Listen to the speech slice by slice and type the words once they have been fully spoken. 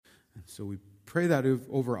So we pray that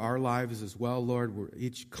over our lives as well, Lord. We're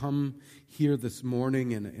each come here this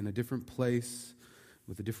morning in a different place,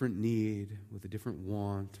 with a different need, with a different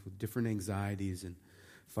want, with different anxieties. And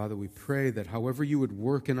Father, we pray that however you would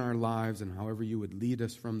work in our lives and however you would lead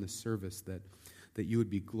us from the service, that you would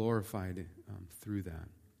be glorified through that,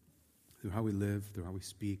 through how we live, through how we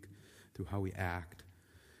speak, through how we act.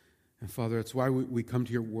 And Father, that's why we come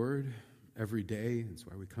to your word every day. It's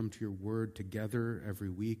why we come to your word together every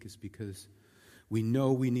week, is because we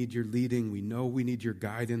know we need your leading. We know we need your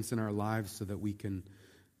guidance in our lives so that we can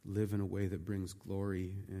live in a way that brings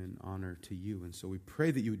glory and honor to you. And so we pray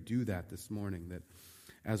that you would do that this morning, that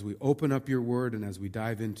as we open up your word and as we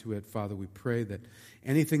dive into it, Father, we pray that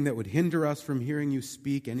anything that would hinder us from hearing you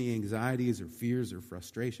speak, any anxieties or fears or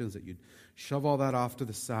frustrations, that you'd shove all that off to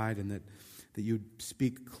the side, and that you'd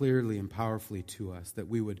speak clearly and powerfully to us, that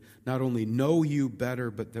we would not only know you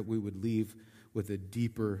better, but that we would leave with a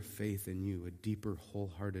deeper faith in you, a deeper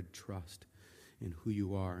wholehearted trust in who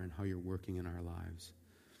you are and how you're working in our lives.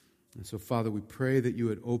 And so, Father, we pray that you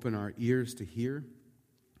would open our ears to hear,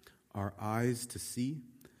 our eyes to see,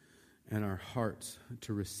 and our hearts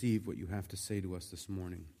to receive what you have to say to us this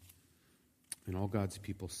morning. And all God's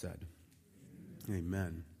people said,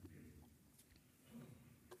 Amen.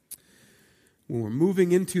 When we're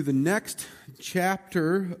moving into the next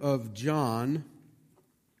chapter of John,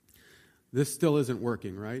 this still isn't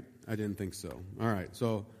working, right? I didn't think so. All right,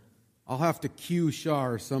 so I'll have to cue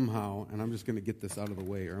Shar somehow, and I'm just going to get this out of the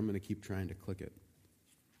way, or I'm going to keep trying to click it.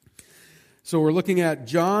 So we're looking at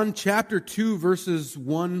John chapter 2, verses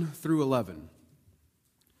 1 through 11.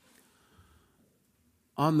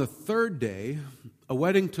 On the third day, a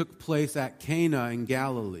wedding took place at Cana in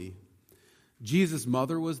Galilee. Jesus'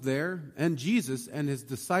 mother was there, and Jesus and his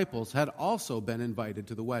disciples had also been invited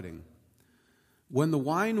to the wedding. When the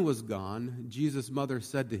wine was gone, Jesus' mother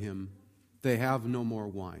said to him, "They have no more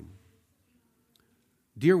wine."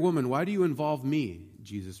 "Dear woman, why do you involve me?"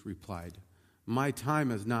 Jesus replied. "My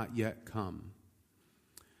time has not yet come."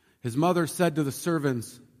 His mother said to the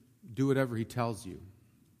servants, "Do whatever he tells you."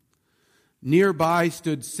 Nearby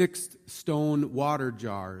stood 6 stone water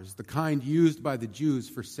jars, the kind used by the Jews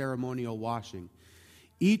for ceremonial washing,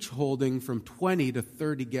 each holding from 20 to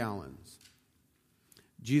 30 gallons.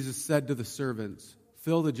 Jesus said to the servants,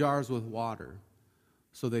 "Fill the jars with water."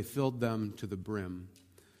 So they filled them to the brim.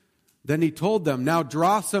 Then he told them, "Now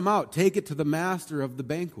draw some out, take it to the master of the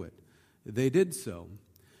banquet." They did so.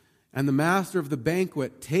 And the master of the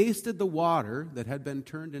banquet tasted the water that had been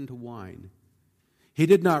turned into wine. He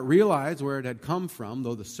did not realize where it had come from,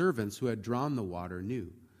 though the servants who had drawn the water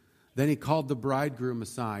knew. Then he called the bridegroom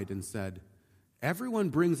aside and said, "Everyone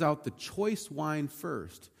brings out the choice wine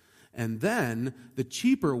first, and then the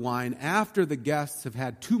cheaper wine after the guests have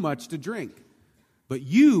had too much to drink. But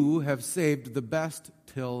you have saved the best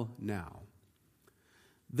till now."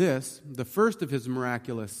 This, the first of his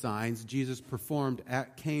miraculous signs, Jesus performed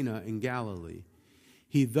at Cana in Galilee.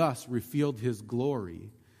 He thus revealed his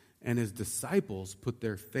glory, and his disciples put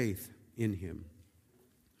their faith in him.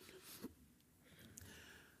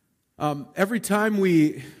 Every time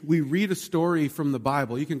we read a story from the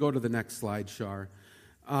Bible, you can go to the next slide, Shar.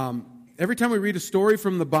 Every time we read a story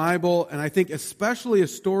from the Bible, and I think especially a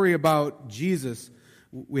story about Jesus,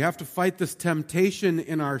 we have to fight this temptation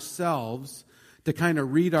in ourselves to kind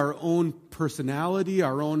of read our own personality,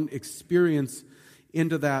 our own experience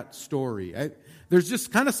into that story. There's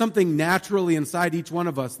just kind of something naturally inside each one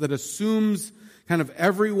of us that assumes kind of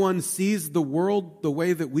everyone sees the world the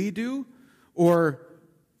way that we do, or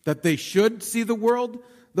that they should see the world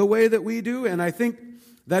the way that we do. And I think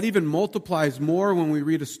that even multiplies more when we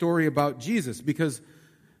read a story about Jesus, because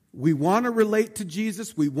we want to relate to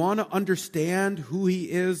Jesus, we want to understand who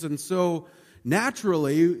he is, and so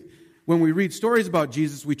naturally, when we read stories about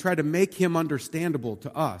Jesus, we try to make him understandable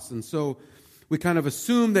to us. And so we kind of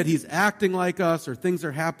assume that he's acting like us, or things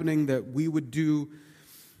are happening that we would do.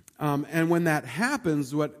 And when that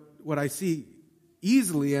happens, what I see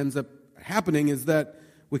easily ends up happening is that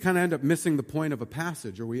we kind of end up missing the point of a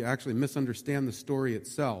passage, or we actually misunderstand the story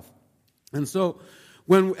itself. And so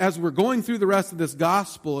as we're going through the rest of this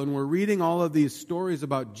gospel and we're reading all of these stories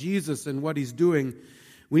about Jesus and what he's doing,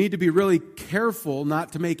 we need to be really careful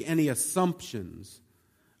not to make any assumptions,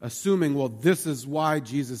 assuming, well, this is why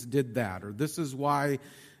Jesus did that, or this is why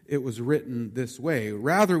it was written this way.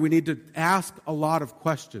 Rather, we need to ask a lot of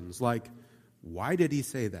questions, like, why did he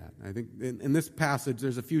say that? I think in this passage,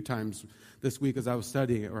 there's a few times this week as I was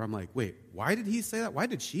studying it where I'm like, wait, why did he say that? Why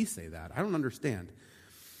did she say that? I don't understand.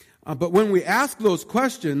 But when we ask those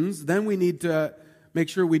questions, then we need to make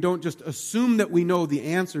sure we don't just assume that we know the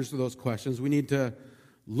answers to those questions. We need to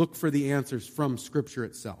look for the answers from Scripture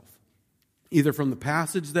itself. Either from the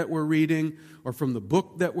passage that we're reading, or from the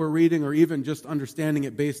book that we're reading, or even just understanding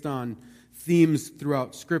it based on themes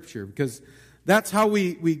throughout Scripture. Because that's how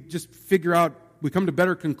we just figure out, we come to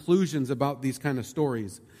better conclusions about these kind of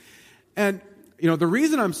stories. And, the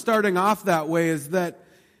reason I'm starting off that way is that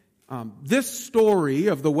this story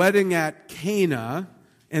of the wedding at Cana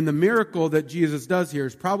and the miracle that Jesus does here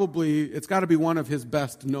is it's got to be one of his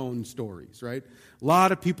best known stories, right? A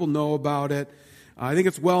lot of people know about it. I think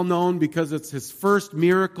it's well known because it's his first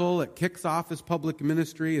miracle. It kicks off his public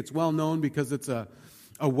ministry. It's well known because it's a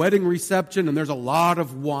wedding reception, and there's a lot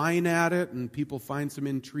of wine at it, and people find some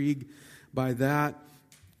intrigue by that.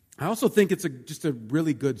 I also think it's just a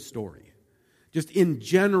really good story. Just in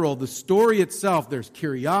general, the story itself, there's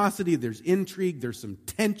curiosity, there's intrigue, there's some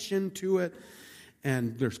tension to it,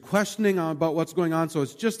 and there's questioning about what's going on. So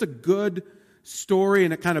it's just a good story,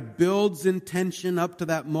 and it kind of builds in tension up to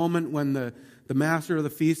that moment when the master of the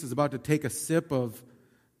feast is about to take a sip of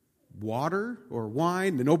water or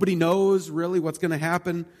wine, and nobody knows really what's going to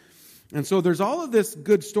happen. And so there's all of this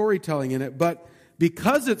good storytelling in it, but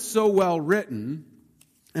because it's so well written,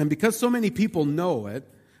 and because so many people know it,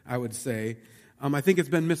 I would say, I think it's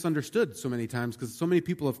been misunderstood so many times, because so many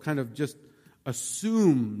people have kind of just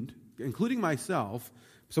assumed, including myself,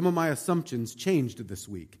 some of my assumptions changed this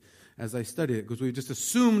week as I studied it, because we just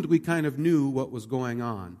assumed we kind of knew what was going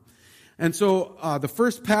on. And so the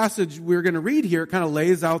first passage we're going to read here kind of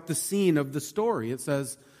lays out the scene of the story. It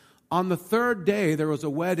says, "On the third day there was a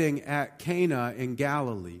wedding at Cana in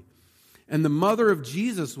Galilee, and the mother of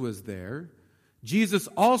Jesus was there. Jesus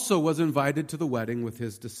also was invited to the wedding with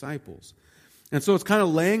his disciples." And so it's kind of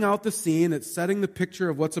laying out the scene. It's setting the picture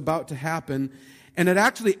of what's about to happen. And it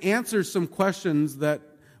actually answers some questions that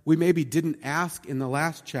we maybe didn't ask in the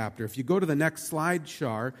last chapter. If you go to the next slide,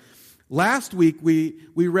 Shar. Last week, we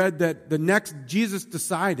read that Jesus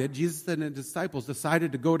and his disciples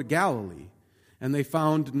decided to go to Galilee. And they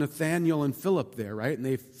found Nathanael and Philip there, right? And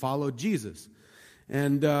they followed Jesus.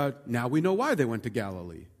 And now we know why they went to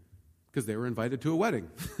Galilee. Because they were invited to a wedding.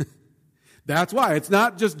 That's why. It's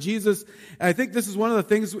not just Jesus. I think this is one of the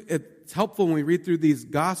things it's helpful when we read through these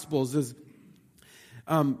Gospels is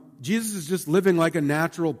Jesus is just living like a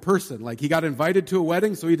natural person. Like he got invited to a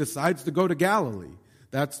wedding, so he decides to go to Galilee.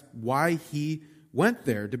 That's why he went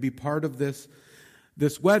there, to be part of this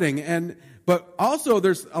wedding. But also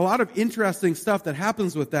there's a lot of interesting stuff that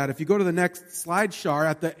happens with that. If you go to the next slide, Shar,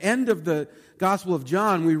 at the end of the Gospel of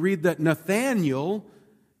John, we read that Nathanael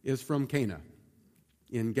is from Cana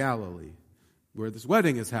in Galilee, where this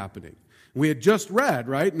wedding is happening. We had just read,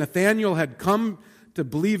 right? Nathanael had come to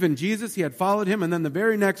believe in Jesus. He had followed him. And then the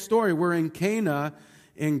very next story, we're in Cana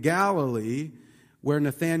in Galilee, where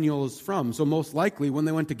Nathanael is from. So most likely, when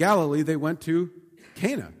they went to Galilee, they went to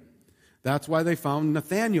Cana. That's why they found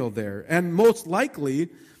Nathanael there. And most likely,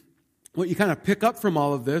 what you kind of pick up from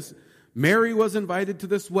all of this, Mary was invited to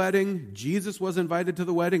this wedding. Jesus was invited to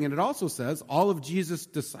the wedding. And it also says all of Jesus'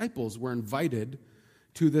 disciples were invited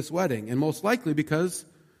to this wedding. And most likely because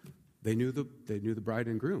they knew the bride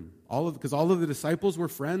and groom. Because all of the disciples were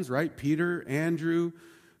friends, right? Peter, Andrew,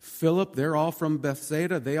 Philip, they're all from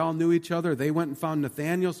Bethsaida. They all knew each other. They went and found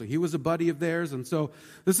Nathanael, so he was a buddy of theirs. And so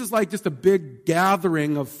this is like just a big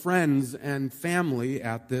gathering of friends and family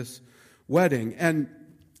at this wedding. And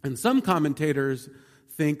some commentators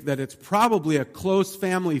think that it's probably a close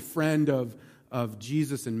family friend of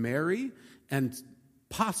Jesus and Mary, and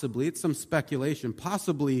possibly, it's some speculation,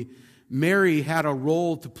 possibly Mary had a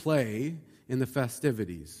role to play in the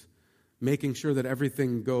festivities, making sure that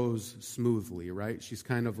everything goes smoothly, right? She's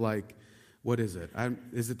kind of like, what is it?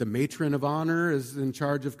 Is it the matron of honor is in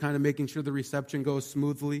charge of kind of making sure the reception goes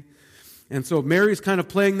smoothly? And so Mary's kind of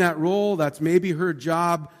playing that role. That's maybe her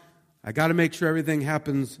job. I got to make sure everything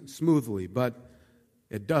happens smoothly, but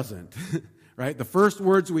it doesn't, right? The first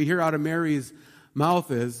words we hear out of Mary's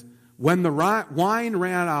mouth is, when the wine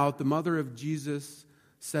ran out, the mother of Jesus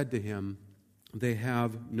said to him, "They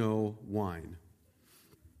have no wine."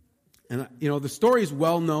 And, the story is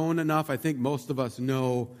well known enough. I think most of us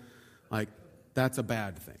know, like, that's a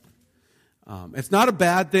bad thing. It's not a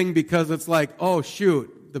bad thing because it's like, oh,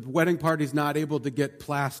 shoot, the wedding party's not able to get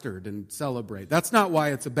plastered and celebrate. That's not why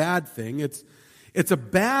it's a bad thing. It's a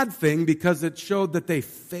bad thing because it showed that they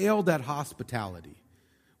failed at hospitality,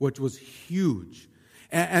 which was huge.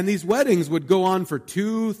 And these weddings would go on for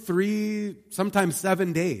 2, 3, sometimes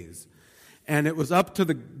 7 days. And it was up to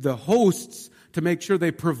the hosts to make sure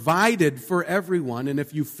they provided for everyone. And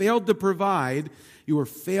if you failed to provide, you were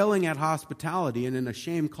failing at hospitality. And in a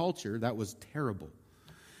shame culture, that was terrible.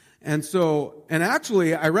 And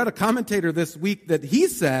actually, I read a commentator this week that he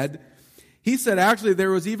said actually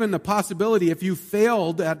there was even a possibility if you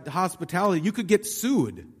failed at hospitality, you could get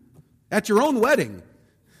sued at your own wedding.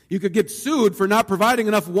 You could get sued for not providing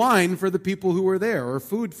enough wine for the people who were there or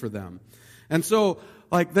food for them. And so,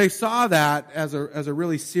 like, they saw that as a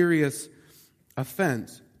really serious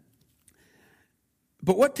offense.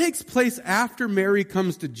 But what takes place after Mary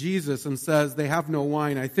comes to Jesus and says they have no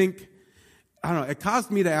wine, I don't know, it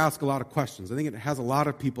caused me to ask a lot of questions. I think it has a lot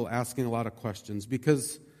of people asking a lot of questions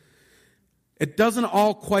because it doesn't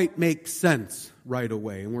all quite make sense right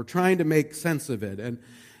away, and we're trying to make sense of it.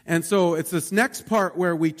 And so it's this next part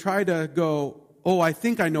where we try to go, oh, I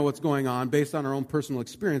think I know what's going on based on our own personal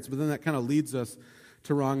experience, but then that kind of leads us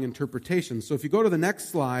to wrong interpretations. So if you go to the next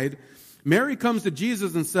slide, Mary comes to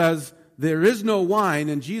Jesus and says, there is no wine,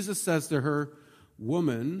 and Jesus says to her,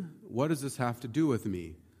 woman, what does this have to do with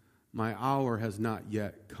me? My hour has not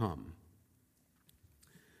yet come.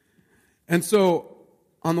 And so,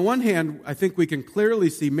 on the one hand, I think we can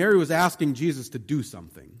clearly see Mary was asking Jesus to do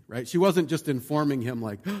something, right? She wasn't just informing him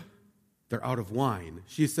like, oh, they're out of wine.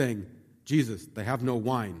 She's saying, Jesus, they have no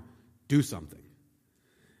wine. Do something.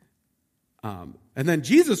 And then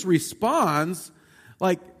Jesus responds,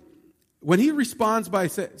 like, when he responds by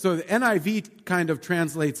saying, so the NIV kind of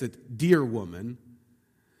translates it, dear woman,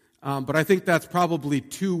 but I think that's probably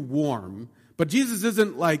too warm. But Jesus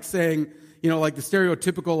isn't like saying, like the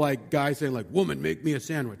stereotypical like guy saying like, woman, make me a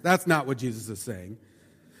sandwich. That's not what Jesus is saying.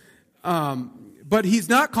 But he's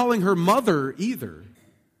not calling her mother either,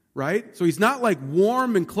 right? So he's not like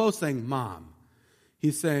warm and close saying, mom.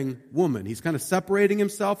 He's saying, woman. He's kind of separating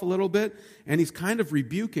himself a little bit, and he's kind of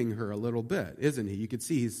rebuking her a little bit, isn't he? You could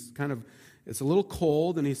see it's a little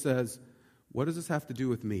cold, and he says, what does this have to do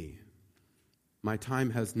with me? My time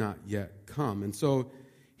has not yet come. And so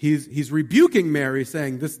he's rebuking Mary,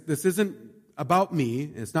 saying, this isn't about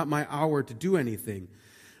me. It's not my hour to do anything.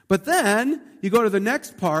 But then you go to the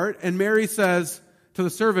next part, and Mary says to the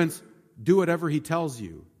servants, do whatever he tells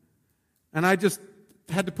you. And I just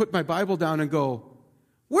had to put my Bible down and go,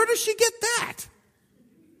 where does she get that?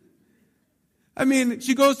 I mean,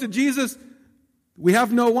 she goes to Jesus, we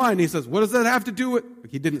have no wine. He says, what does that have to do with...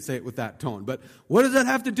 He didn't say it with that tone, but what does that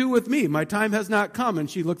have to do with me? My time has not come. And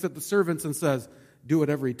she looks at the servants and says, do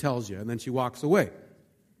whatever he tells you. And then she walks away.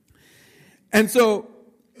 And so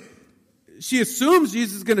she assumes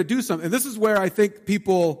Jesus is going to do something. And this is where I think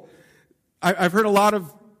I've heard a lot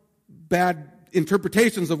of bad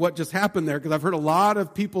interpretations of what just happened there, because I've heard a lot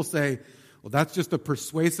of people say, well, that's just the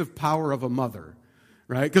persuasive power of a mother,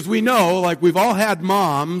 right? Because we know, like, we've all had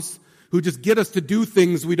moms who just get us to do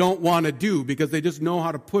things we don't want to do because they just know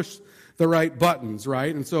how to push the right buttons,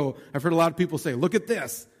 right? And so I've heard a lot of people say, look at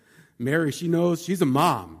this. Mary, she knows, she's a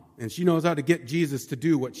mom, and she knows how to get Jesus to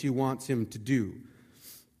do what she wants him to do.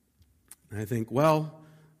 And I think, well,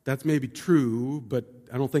 that's maybe true, but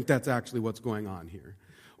I don't think that's actually what's going on here.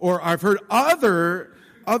 Or I've heard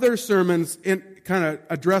other sermons kind of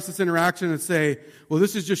address this interaction and say, well,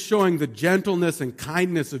 this is just showing the gentleness and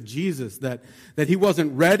kindness of Jesus, that he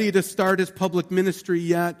wasn't ready to start his public ministry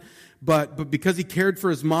yet, but because he cared for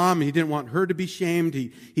his mom and he didn't want her to be shamed,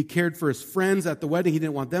 he cared for his friends at the wedding, he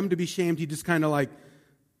didn't want them to be shamed, he just kind of like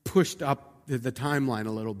pushed up the timeline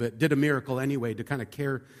a little bit, did a miracle anyway to kind of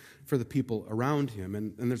care for the people around him.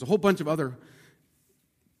 And there's a whole bunch of other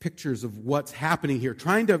pictures of what's happening here,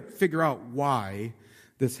 trying to figure out why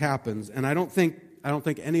this happens. And I don't think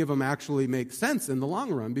any of them actually make sense in the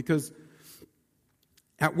long run, because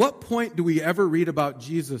at what point do we ever read about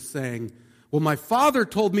Jesus saying, well, my Father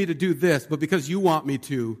told me to do this, but because you want me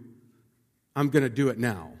to, I'm going to do it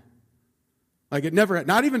now. Like, it never,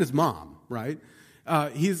 not even his mom, right?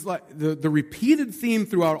 He's like, the repeated theme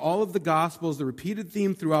throughout all of the Gospels, the repeated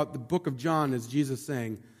theme throughout the book of John is Jesus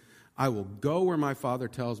saying, I will go where my Father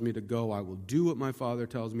tells me to go, I will do what my Father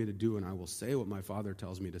tells me to do, and I will say what my Father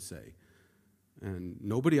tells me to say. And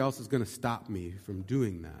nobody else is going to stop me from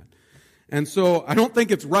doing that. And so I don't think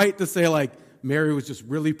it's right to say, like, Mary was just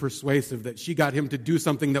really persuasive that she got him to do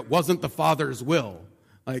something that wasn't the Father's will.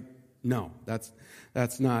 Like, no, that's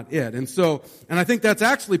not it. And I think that's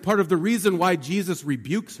actually part of the reason why Jesus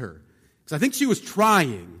rebukes her. Because I think she was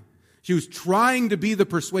trying. She was trying to be the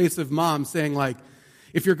persuasive mom, saying, like,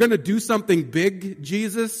 if you're going to do something big,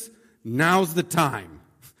 Jesus, now's the time.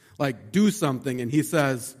 Like, do something. And he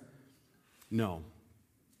says, no,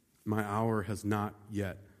 my hour has not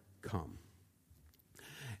yet come.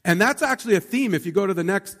 And that's actually a theme. If you go to the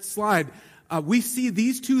next slide, we see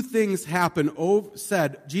these two things happen,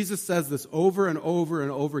 Jesus says this over and over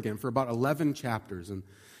and over again for about 11 chapters. And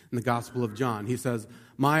in the Gospel of John. He says,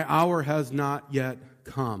 my hour has not yet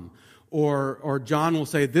come. Or John will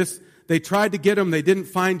say, they tried to get him, they didn't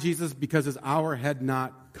find Jesus because his hour had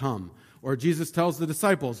not come. Or Jesus tells the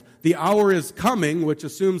disciples, the hour is coming, which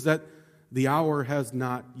assumes that the hour has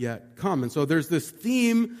not yet come. And so there's this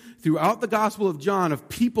theme throughout the Gospel of John of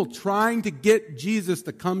people trying to get Jesus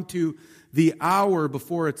to come to the hour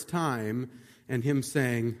before it's time, and him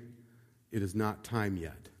saying, it is not time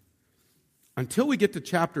yet. Until we get to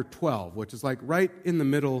chapter 12, which is like right in the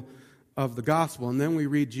middle of the Gospel, and then we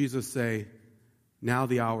read Jesus say, now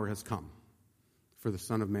the hour has come for the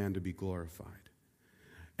Son of Man to be glorified.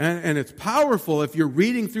 And it's powerful if you're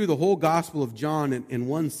reading through the whole Gospel of John in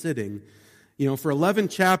one sitting. You know, for 11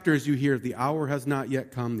 chapters you hear, the hour has not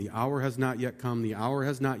yet come, the hour has not yet come, the hour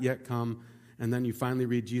has not yet come, and then you finally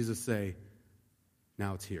read Jesus say,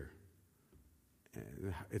 now it's here.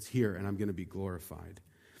 It's here, and I'm going to be glorified.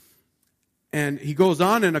 And he goes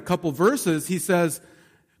on in a couple verses, he says,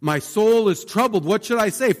 my soul is troubled. What should I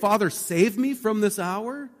say? Father, save me from this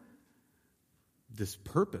hour? This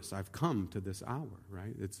purpose, I've come to this hour,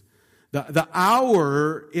 right? It's the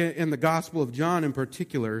hour in the Gospel of John in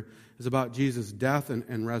particular is about Jesus' death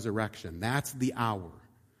and resurrection. That's the hour.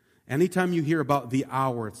 Anytime you hear about the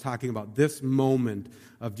hour, it's talking about this moment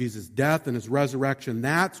of Jesus' death and his resurrection.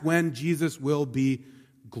 That's when Jesus will be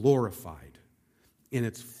glorified in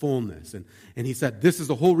its fullness. And he said, this is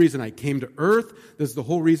the whole reason I came to earth. This is the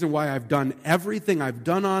whole reason why I've done everything I've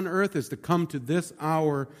done on earth, is to come to this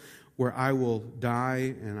hour where I will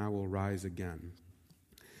die and I will rise again.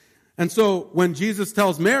 And so when Jesus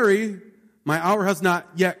tells Mary, my hour has not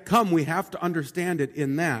yet come, we have to understand it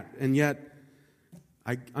in that. And yet,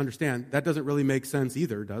 I understand, that doesn't really make sense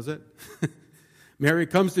either, does it? Mary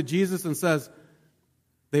comes to Jesus and says,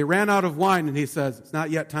 they ran out of wine, and he says, it's not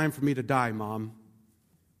yet time for me to die, Mom.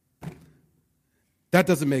 That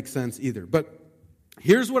doesn't make sense either. But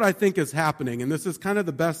here's what I think is happening, and this is kind of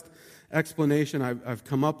the best explanation I've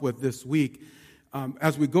come up with this week.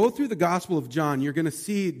 As we go through the Gospel of John, you're going to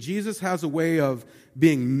see Jesus has a way of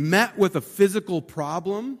being met with a physical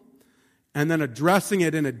problem and then addressing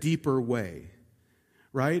it in a deeper way.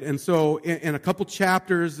 Right? And so in a couple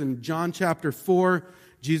chapters, in John chapter 4,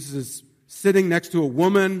 Jesus is sitting next to a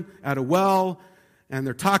woman at a well, and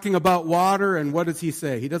they're talking about water, and what does he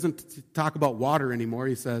say? He doesn't talk about water anymore.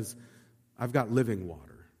 He says, I've got living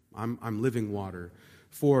water. I'm living water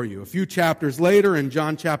for you. A few chapters later, in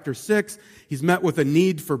John chapter 6, he's met with a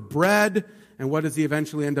need for bread, and what does he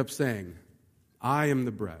eventually end up saying? I am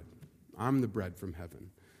the bread. I'm the bread from heaven.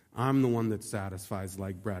 I'm the one that satisfies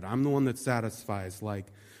like bread. I'm the one that satisfies like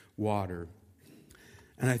water.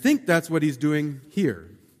 And I think that's what he's doing here.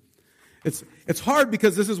 It's hard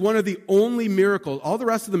because this is one of the only miracles. All the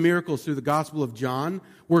rest of the miracles through the Gospel of John,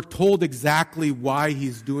 we're told exactly why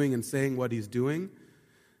he's doing and saying what he's doing.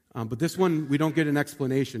 But this one, we don't get an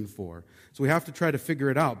explanation for. So we have to try to figure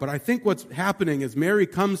it out. But I think what's happening is Mary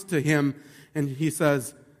comes to him and he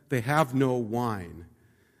says, they have no wine.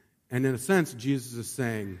 And in a sense, Jesus is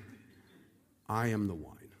saying, I am the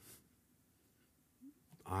wine.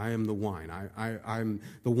 I am the wine. I'm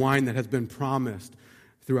the wine that has been promised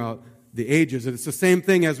throughout the ages. And it's the same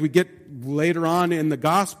thing as we get later on in the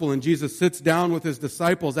gospel, and Jesus sits down with his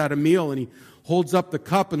disciples at a meal, and he holds up the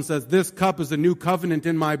cup and says, this cup is a new covenant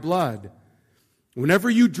in my blood. Whenever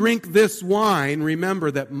you drink this wine, remember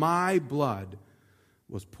that my blood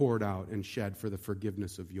was poured out and shed for the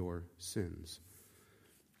forgiveness of your sins.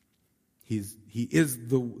 He is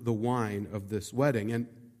the wine of this wedding.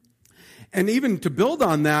 And even to build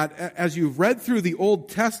on that, as you've read through the Old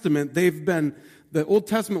Testament, the Old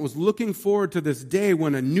Testament was looking forward to this day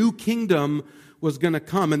when a new kingdom was going to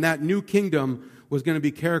come, and that new kingdom was going to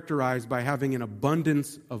be characterized by having an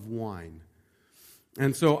abundance of wine.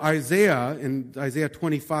 And so Isaiah, in Isaiah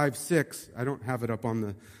 25:6, I don't have it up on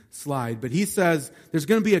the slide, but he says there's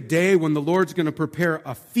going to be a day when the Lord's going to prepare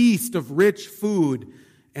a feast of rich food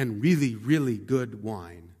and really, really good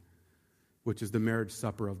wine, which is the marriage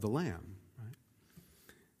supper of the Lamb. Right?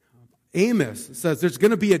 Amos says there's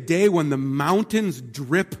going to be a day when the mountains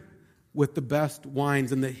drip with the best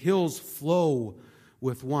wines and the hills flow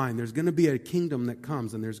with wine. There's going to be a kingdom that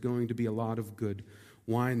comes, and there's going to be a lot of good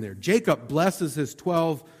wine there. Jacob blesses his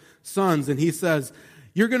 12 sons, and he says,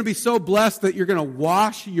 you're going to be so blessed that you're going to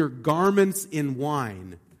wash your garments in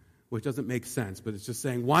wine, which doesn't make sense, but it's just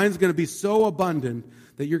saying wine's going to be so abundant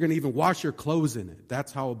that you're going to even wash your clothes in it.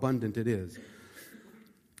 That's how abundant it is.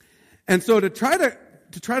 And so to try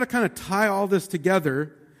to kind of tie all this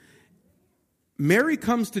together, Mary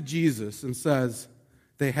comes to Jesus and says,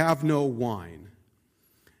 they have no wine.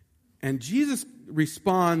 And Jesus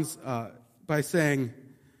responds by saying,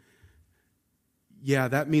 yeah,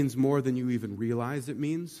 that means more than you even realize it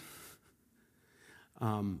means.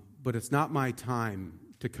 But it's not my time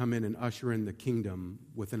to come in and usher in the kingdom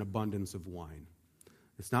with an abundance of wine.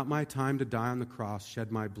 It's not my time to die on the cross,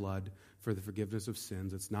 shed my blood for the forgiveness of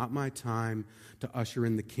sins. It's not my time to usher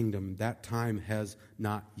in the kingdom. That time has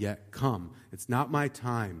not yet come. It's not my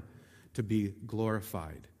time to be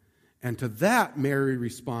glorified. And to that, Mary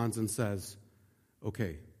responds and says,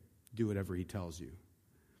 okay, do whatever he tells you.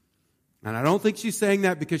 And I don't think she's saying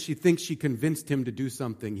that because she thinks she convinced him to do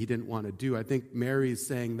something he didn't want to do. I think Mary's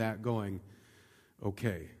saying that going,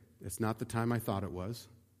 okay, it's not the time I thought it was.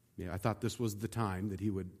 Yeah, I thought this was the time that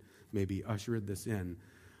he would maybe usher this in.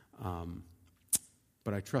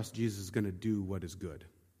 But I trust Jesus is going to do what is good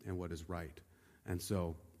and what is right. And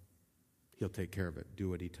so he'll take care of it. Do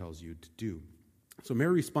what he tells you to do. So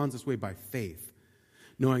Mary responds this way by faith,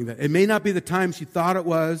 knowing that it may not be the time she thought it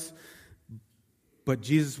was, but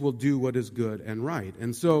Jesus will do what is good and right.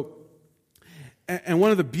 And so, and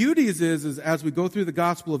one of the beauties is as we go through the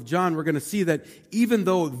Gospel of John, we're going to see that even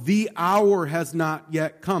though the hour has not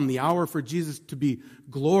yet come, the hour for Jesus to be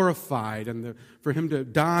glorified and for him to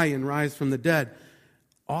die and rise from the dead,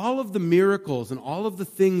 all of the miracles and all of the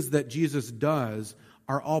things that Jesus does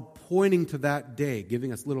are all pointing to that day,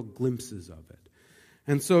 giving us little glimpses of it.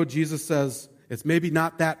 And so Jesus says, it's maybe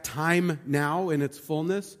not that time now in its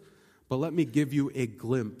fullness, but let me give you a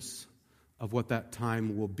glimpse of what that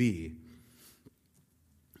time will be.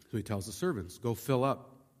 So he tells the servants, go fill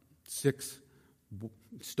up 6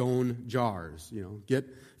 stone jars.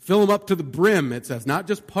 Fill them up to the brim, it says, not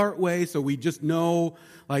just part way, so we just know,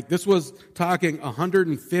 like this was talking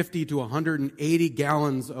 150 to 180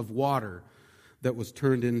 gallons of water that was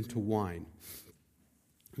turned into wine.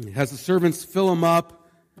 He has the servants fill them up,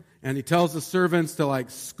 and he tells the servants to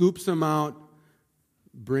scoop some out,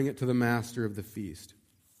 bring it to the master of the feast.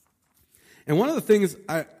 And one of the things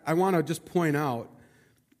I want to just point out,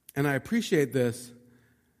 and I appreciate this,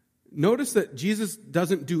 notice that Jesus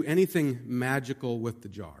doesn't do anything magical with the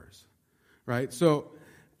jars, right? So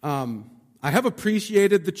I have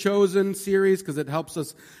appreciated the Chosen series because it helps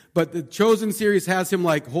us, but the Chosen series has him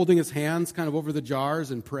holding his hands kind of over the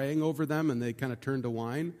jars and praying over them, and they kind of turn to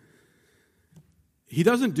wine. He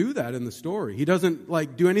doesn't do that in the story. He doesn't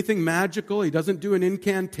do anything magical. He doesn't do an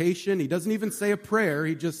incantation. He doesn't even say a prayer.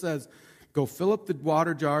 He just says, go fill up the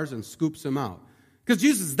water jars and scoops them out. Because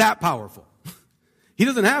Jesus is that powerful. He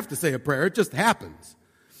doesn't have to say a prayer. It just happens.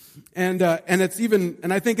 And I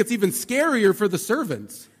think it's even scarier for the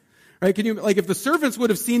servants. Right? Can you, if the servants would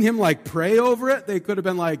have seen him pray over it, they could have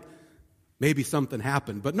been maybe something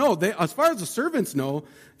happened. But no, as far as the servants know,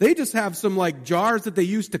 they just have some jars that they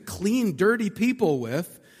use to clean dirty people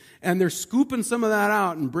with, and they're scooping some of that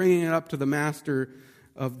out and bringing it up to the master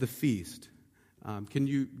of the feast.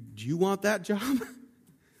 Do you want that job?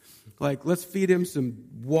 Let's feed him some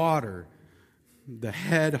water. The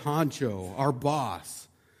head honcho, our boss.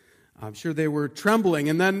 I'm sure they were trembling.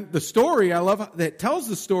 And then the story, I love that tells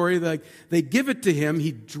the story that they give it to him,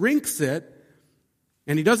 he drinks it,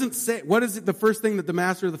 and he doesn't say, what is it the first thing that the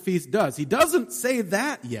master of the feast does? He doesn't say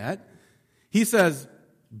that yet. He says,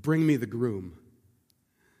 bring me the groom.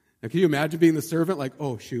 Now, can you imagine being the servant?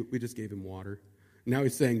 Oh, shoot, we just gave him water. Now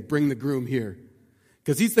he's saying, bring the groom here.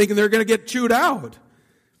 Because he's thinking they're going to get chewed out.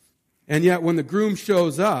 And yet, when the groom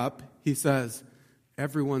shows up, he says,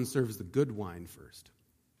 everyone serves the good wine first.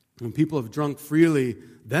 When people have drunk freely,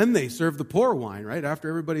 then they serve the poor wine, right? After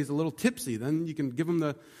everybody's a little tipsy, then you can give them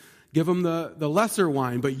the lesser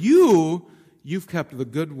wine. But you've kept the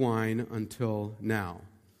good wine until now.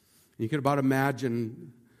 You can about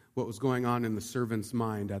imagine what was going on in the servant's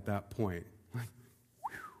mind at that point.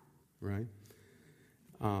 Right?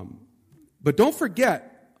 But don't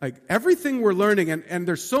forget, everything we're learning, and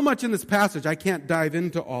there's so much in this passage, I can't dive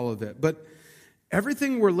into all of it, but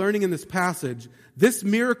everything we're learning in this passage, this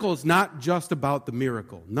miracle is not just about the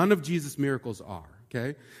miracle. None of Jesus' miracles are,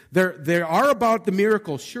 okay? They are about the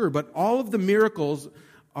miracle, sure, but all of the miracles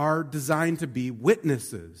are designed to be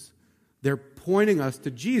witnesses. They're pointing us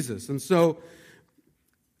to Jesus. And so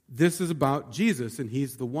this is about Jesus, and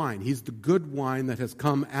he's the wine. He's the good wine that has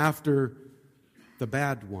come after the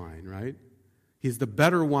bad wine, right? He's the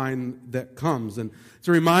better wine that comes. And it's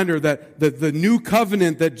a reminder that the new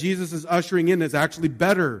covenant that Jesus is ushering in is actually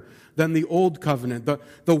better than the old covenant.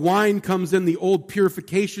 The wine comes in the old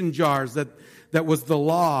purification jars that was the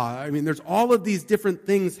law. I mean, there's all of these different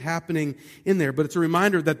things happening in there. But it's a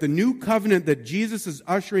reminder that the new covenant that Jesus is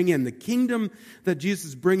ushering in, the kingdom that Jesus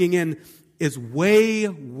is bringing in, is way,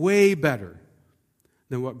 way better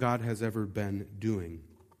than what God has ever been doing.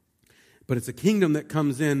 But it's a kingdom that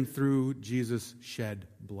comes in through Jesus' shed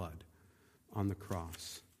blood on the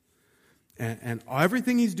cross. And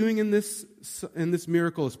everything he's doing in this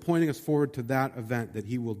miracle is pointing us forward to that event, that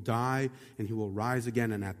he will die and he will rise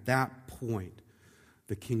again, and at that point,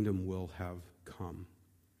 the kingdom will have come.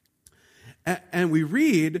 And we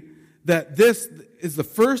read that this is the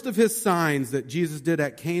first of his signs that Jesus did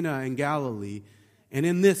at Cana in Galilee, and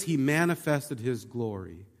in this he manifested his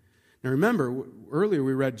glory. Now remember, earlier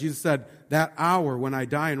we read, Jesus said, that hour when I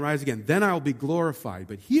die and rise again, then I will be glorified.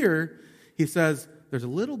 But here he says, there's a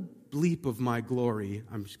little bleep of my glory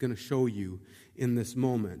I'm just going to show you in this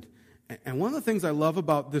moment. And one of the things I love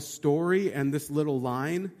about this story and this little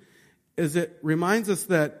line is it reminds us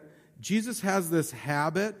that Jesus has this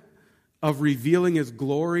habit of revealing his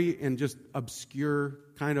glory in just obscure,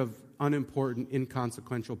 kind of unimportant,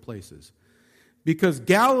 inconsequential places. Because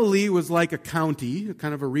Galilee was like a county,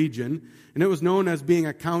 kind of a region, and it was known as being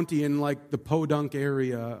a county in like the Podunk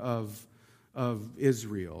area of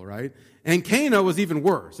Israel, right? And Cana was even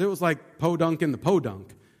worse. It was like Podunk in the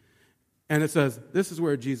Podunk. And it says, this is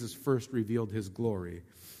where Jesus first revealed his glory.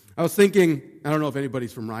 I was thinking, I don't know if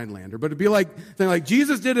anybody's from Rhinelander, but it'd be like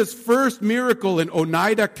Jesus did his first miracle in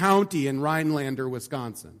Oneida County in Rhinelander,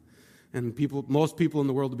 Wisconsin. And most people in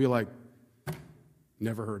the world would be like,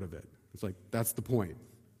 never heard of it. It's like, that's the point.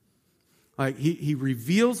 Like he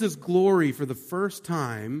reveals his glory for the first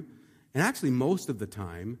time, and actually most of the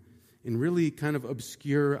time, in really kind of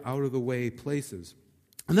obscure, out-of-the-way places.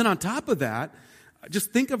 And then on top of that,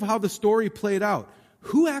 just think of how the story played out.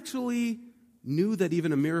 Who actually knew that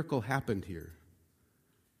even a miracle happened here?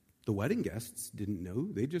 The wedding guests didn't know.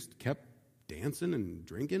 They just kept dancing and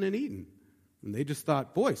drinking and eating. And they just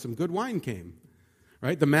thought, boy, some good wine came.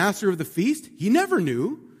 Right? The master of the feast, he never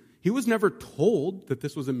knew. He was never told that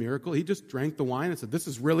this was a miracle. He just drank the wine and said, this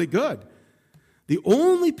is really good. The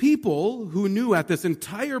only people who knew at this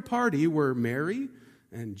entire party were Mary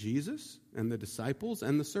and Jesus and the disciples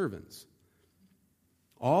and the servants.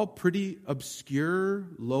 All pretty obscure,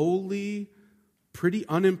 lowly, pretty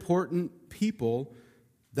unimportant people.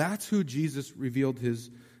 That's who Jesus revealed his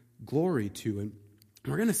glory to. And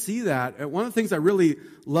we're going to see that. One of the things I really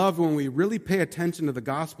love when we really pay attention to the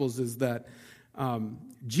Gospels is that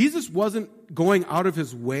Jesus wasn't going out of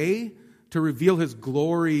his way to reveal his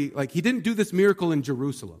glory. Like, he didn't do this miracle in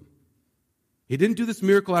Jerusalem. He didn't do this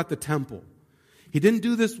miracle at the temple. He didn't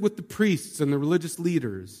do this with the priests and the religious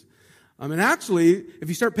leaders. And actually, if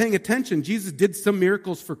you start paying attention, Jesus did some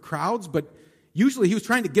miracles for crowds, but usually he was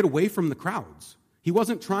trying to get away from the crowds. He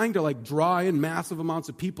wasn't trying to draw in massive amounts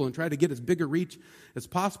of people and try to get as big a reach as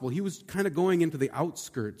possible. He was kind of going into the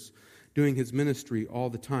outskirts, doing his ministry all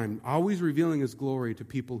the time, always revealing his glory to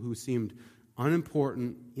people who seemed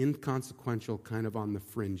unimportant, inconsequential, kind of on the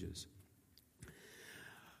fringes.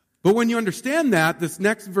 But when you understand that, this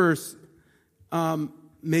next verse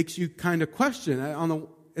makes you kind of question.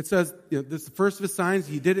 It says, this is the first of his signs.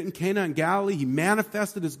 He did it in Cana in Galilee. He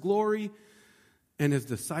manifested his glory, and his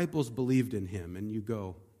disciples believed in him. And you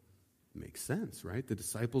go, makes sense, right? The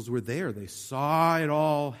disciples were there. They saw it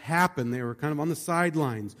all happen. They were kind of on the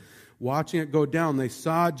sidelines, watching it go down. They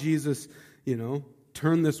saw Jesus,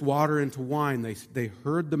 turn this water into wine. They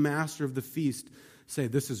heard the master of the feast say,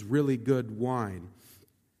 this is really good wine.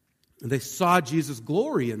 And they saw Jesus'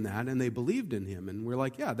 glory in that, and they believed in him. And we're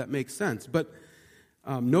like, yeah, that makes sense. But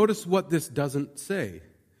notice what this doesn't say.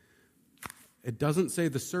 It doesn't say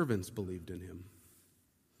the servants believed in him.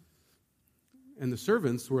 And the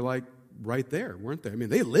servants were right there, weren't they? I mean,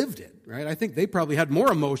 they lived it, right? I think they probably had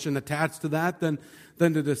more emotion attached to that than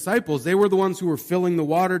the disciples. They were the ones who were filling the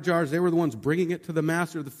water jars. They were the ones bringing it to the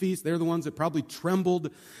master of the feast. They're the ones that probably trembled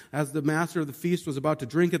as the master of the feast was about to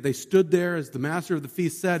drink it. They stood there as the master of the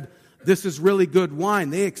feast said, this is really good wine.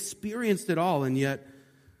 They experienced it all, and yet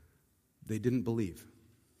they didn't believe.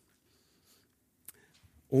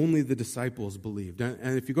 Only the disciples believed.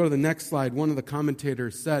 And if you go to the next slide, one of the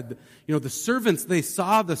commentators said, the servants, they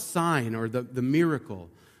saw the sign or the miracle.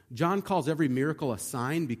 John calls every miracle a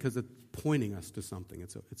sign because it's pointing us to something.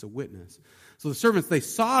 It's a witness. So the servants, they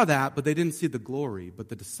saw that, but they didn't see the glory. But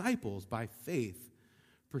the disciples, by faith,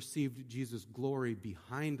 perceived Jesus' glory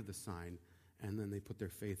behind the sign, and then they put their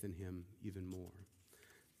faith in him even more.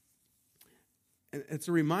 And it's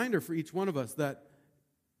a reminder for each one of us that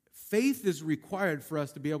faith is required for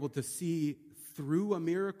us to be able to see through a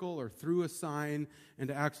miracle or through a sign and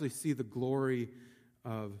to actually see the glory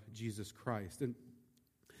of Jesus Christ. And,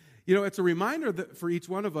 it's a reminder that for each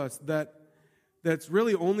one of us that's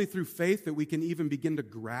really only through faith that we can even begin to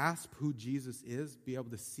grasp who Jesus is, be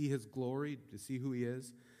able to see his glory, to see who he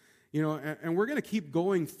is. And we're going to keep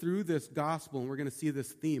going through this gospel, and we're going to see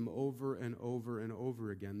this theme over and over and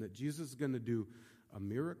over again, that Jesus is going to do a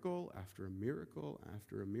miracle after a miracle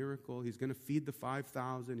after a miracle. He's going to feed the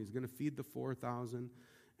 5,000. He's going to feed the 4,000.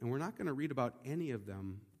 And we're not going to read about any of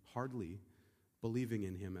them hardly believing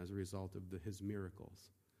in him as a result of his miracles,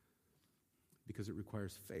 because it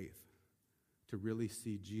requires faith to really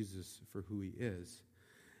see Jesus for who he is.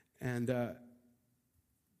 And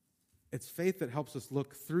it's faith that helps us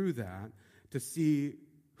look through that to see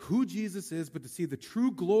who Jesus is, but to see the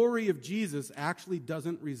true glory of Jesus actually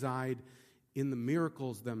doesn't reside in the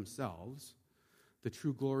miracles themselves. The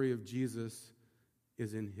true glory of Jesus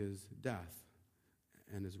is in his death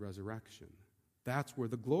and his resurrection. That's where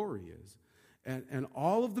the glory is. And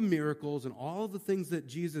all of the miracles and all of the things that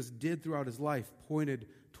Jesus did throughout his life pointed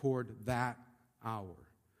toward that hour.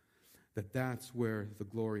 That's where the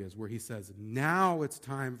glory is, where he says, now it's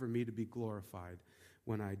time for me to be glorified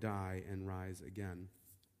when I die and rise again.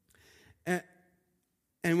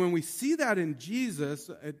 And when we see that in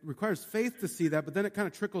Jesus, it requires faith to see that, but then it kind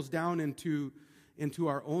of trickles down into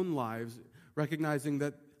our own lives, recognizing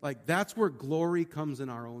that that's where glory comes in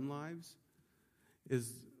our own lives,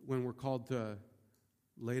 is when we're called to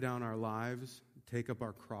lay down our lives, take up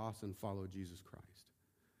our cross, and follow Jesus Christ.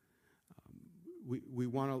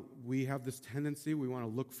 We have this tendency, we want to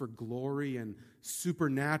look for glory and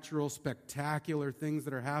supernatural, spectacular things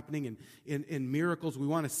that are happening in miracles. We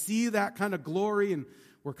want to see that kind of glory, and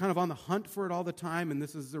we're kind of on the hunt for it all the time. And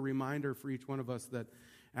this is a reminder for each one of us that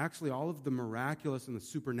actually all of the miraculous and the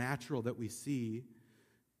supernatural that we see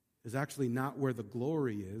is actually not where the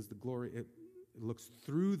glory is. The glory, it looks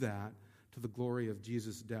through that to the glory of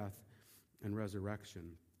Jesus' death and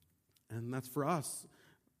resurrection. And that's for us.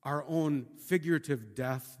 Our own figurative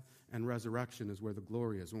death and resurrection is where the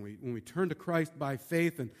glory is. When we turn to Christ by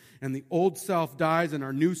faith and the old self dies and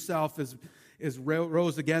our new self is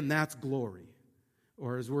rose again, that's glory.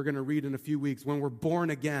 Or as we're going to read in a few weeks, when we're born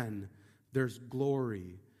again, there's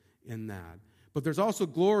glory in that. But there's also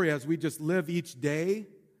glory as we just live each day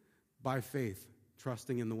by faith,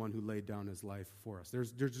 trusting in the one who laid down his life for us.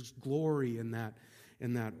 There's just glory in that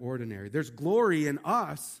ordinary. There's glory in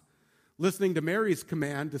us listening to Mary's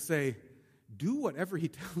command to say, do whatever he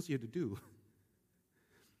tells you to do.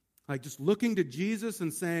 Like just looking to Jesus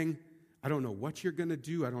and saying, I don't know what you're going to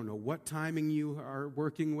do. I don't know what timing you are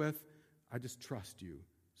working with. I just trust you.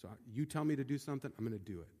 So you tell me to do something, I'm going to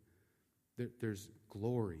do it. There's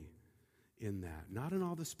glory in that. Not in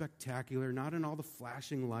all the spectacular, not in all the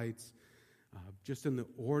flashing lights, just in the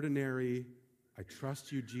ordinary, I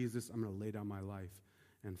trust you, Jesus. I'm going to lay down my life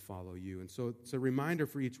and follow you. And so it's a reminder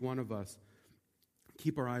for each one of us,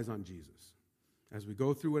 keep our eyes on Jesus. As we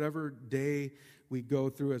go through whatever day we go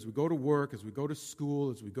through, as we go to work, as we go to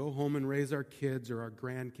school, as we go home and raise our kids or our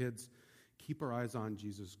grandkids, keep our eyes on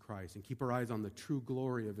Jesus Christ and keep our eyes on the true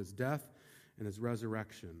glory of his death and his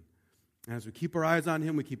resurrection. And as we keep our eyes on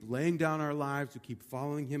him, we keep laying down our lives, we keep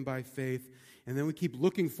following him by faith, and then we keep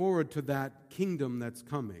looking forward to that kingdom that's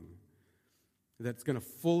coming. That's going to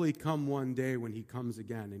fully come one day when he comes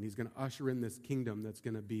again. And he's going to usher in this kingdom that's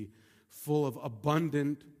going to be full of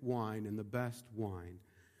abundant wine and the best wine.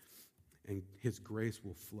 And his grace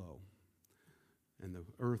will flow. And the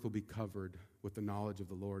earth will be covered with the knowledge of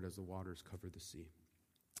the Lord as the waters cover the sea.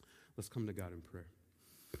 Let's come to God in prayer.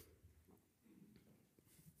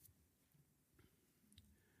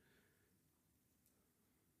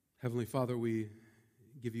 Heavenly Father, we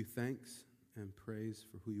give you thanks and praise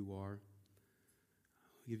for who you are.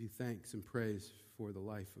 We give you thanks and praise for the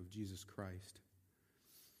life of Jesus Christ.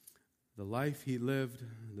 The life he lived,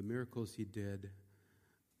 the miracles he did,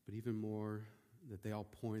 but even more that they all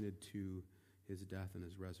pointed to his death and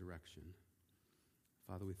his resurrection.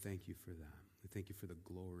 Father, we thank you for that. We thank you for the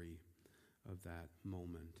glory of that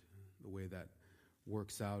moment, the way that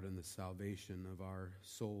works out in the salvation of our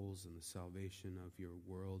souls and the salvation of your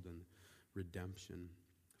world and redemption.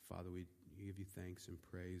 Father, we give you thanks and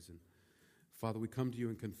praise. And Father, we come to you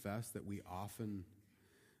and confess that we often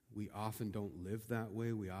don't live that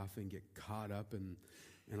way. We often get caught up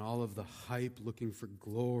in all of the hype, looking for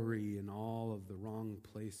glory in all of the wrong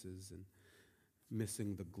places and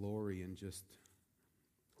missing the glory and just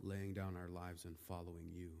laying down our lives and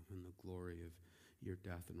following you in the glory of your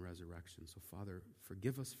death and resurrection. So, Father,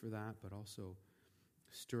 forgive us for that, but also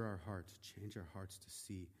stir our hearts, change our hearts to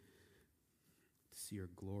see your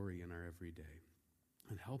glory in our everyday.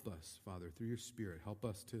 And help us, Father, through your Spirit, help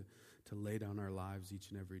us to lay down our lives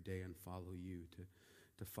each and every day and follow you,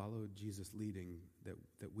 to follow Jesus' leading,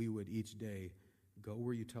 that we would each day go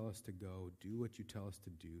where you tell us to go, do what you tell us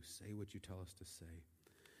to do, say what you tell us to say,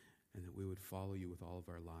 and that we would follow you with all of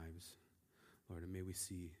our lives. Lord, and may we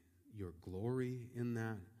see your glory in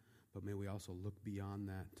that, but may we also look beyond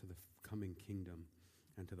that to the coming kingdom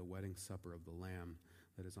and to the wedding supper of the Lamb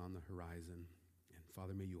that is on the horizon. And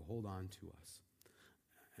Father, may you hold on to us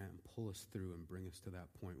and pull us through and bring us to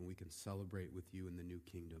that point when we can celebrate with you in the new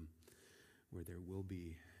kingdom, where there will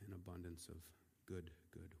be an abundance of good,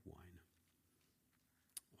 good wine.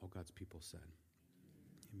 All God's people said,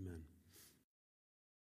 amen.